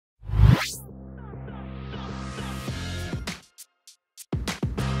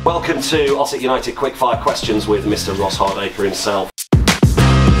Welcome to Ossett United Quickfire Questions with Mr. Ross Hardaker himself.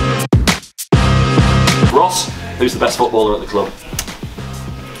 Ross, who's the best footballer at the club?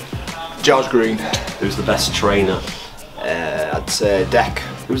 George Green. Who's the best trainer? I'd say Deck.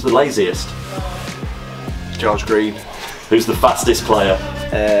 Who's the laziest? George Green. Who's the fastest player?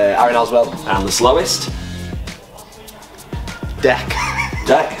 Aaron Oswell. And the slowest? Deck.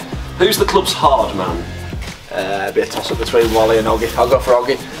 Deck. Who's the club's hard man? A bit of toss up between Wally and Oggy. I'll go for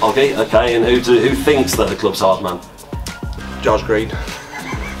Oggy. Oggy, okay, and who thinks they're the club's hard man? George Green.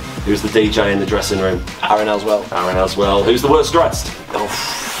 Who's the DJ in the dressing room? Aaron Oswell. Aaron Oswell. Who's the worst dressed? Oh,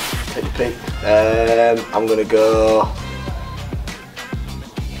 take your pick. I'm gonna go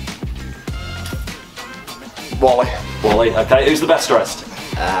Wally. Wally, okay. Who's the best dressed?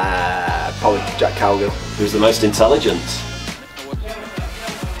 Probably Jack Cowgill. Who's the most intelligent?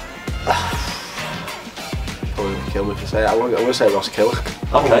 Probably gonna kill me if I say it. I'm gonna say Ross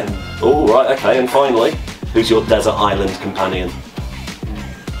Killick. Okay. Oh, right, okay. And finally, who's your desert island companion?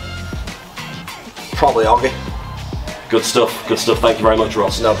 Probably Oggy. Good stuff, good stuff. Thank you very much,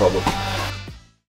 Ross. No problem.